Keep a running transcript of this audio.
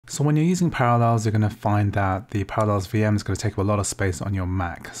So when you're using Parallels, you're going to find that the Parallels VM is going to take up a lot of space on your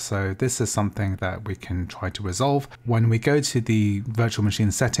Mac. So this is something that we can try to resolve. When we go to the virtual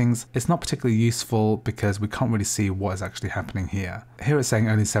machine settings, it's not particularly useful because we can't really see what is actually happening here. Here it's saying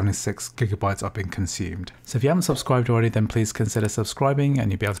only 76 gigabytes are being consumed. So if you haven't subscribed already, then please consider subscribing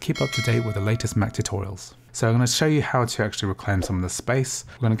and you'll be able to keep up to date with the latest Mac tutorials. So I'm going to show you how to actually reclaim some of the space.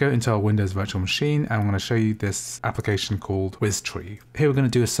 We're going to go into our Windows virtual machine and I'm going to show you this application called WizTree. Here we're going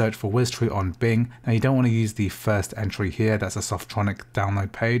to do a search for WizTree on Bing. Now you don't want to use the first entry here, that's a Softronic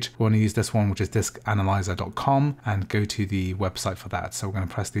download page. We want to use this one, which is diskanalyzer.com, and go to the website for that. So we're going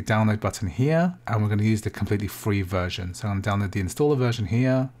to press the download button here and we're going to use the completely free version. So I'm going to download the installer version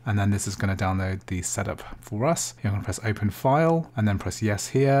here, and then this is going to download the setup for us. Here I'm going to press open file and then press yes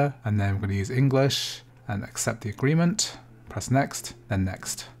here, and then we're going to use English and accept the agreement, press next, and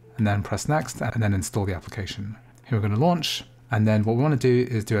then press next, and then install the application. Here we're going to launch. And then what we want to do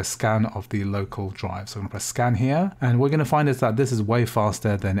is do a scan of the local drive. So I'm going to press scan here. And what we're going to find is that this is way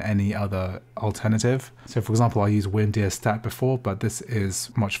faster than any other alternative. So for example, I used WinDiaStat before, but this is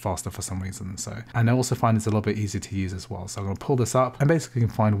much faster for some reason. And I also find it's a little bit easier to use as well. So I'm going to pull this up and basically can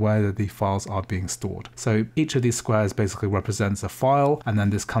find where the files are being stored. So each of these squares basically represents a file, and then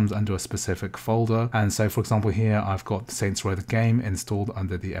this comes under a specific folder. And so for example, here I've got Saints Row the game installed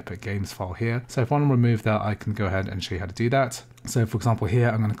under the Epic Games file here. So if I want to remove that, I can go ahead and show you how to do that. So for example here,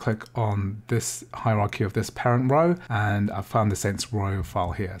 I'm going to click on this hierarchy of this parent row and I've found the Saints Row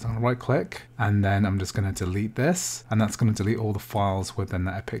file here. So I'm going to right click and then I'm just going to delete this, and that's going to delete all the files within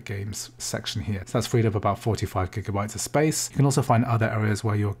the Epic Games section here. So that's freed up about 45 gigabytes of space. You can also find other areas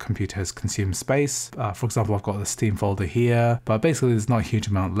where your computer has consumed space. For example, I've got the Steam folder here, but basically there's not a huge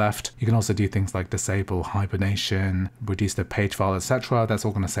amount left. You can also do things like disable hibernation, reduce the page file, etc. That's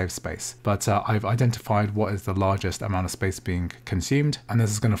all going to save space. But I've identified what is the largest amount of space being consumed, and this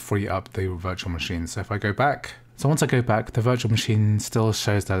is going to free up the virtual machine. So if I go back, so once I go back, the virtual machine still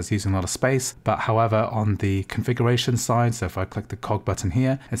shows that it's using a lot of space, but however on the configuration side, so if I click the cog button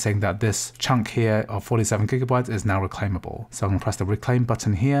here, it's saying that this chunk here of 47 gigabytes is now reclaimable. So I'm going to press the reclaim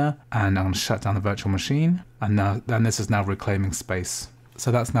button here and I'm going to shut down the virtual machine, and then this is now reclaiming space. So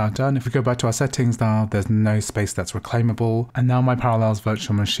that's now done. If we go back to our settings now, there's no space that's reclaimable. And now my Parallels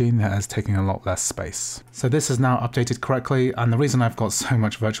virtual machine is taking a lot less space. So this is now updated correctly. And the reason I've got so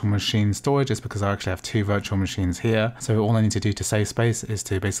much virtual machine storage is because I actually have two virtual machines here. So all I need to do to save space is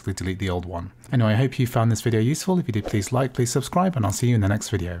to basically delete the old one. Anyway, I hope you found this video useful. If you did, please like, please subscribe, and I'll see you in the next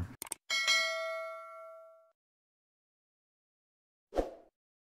video.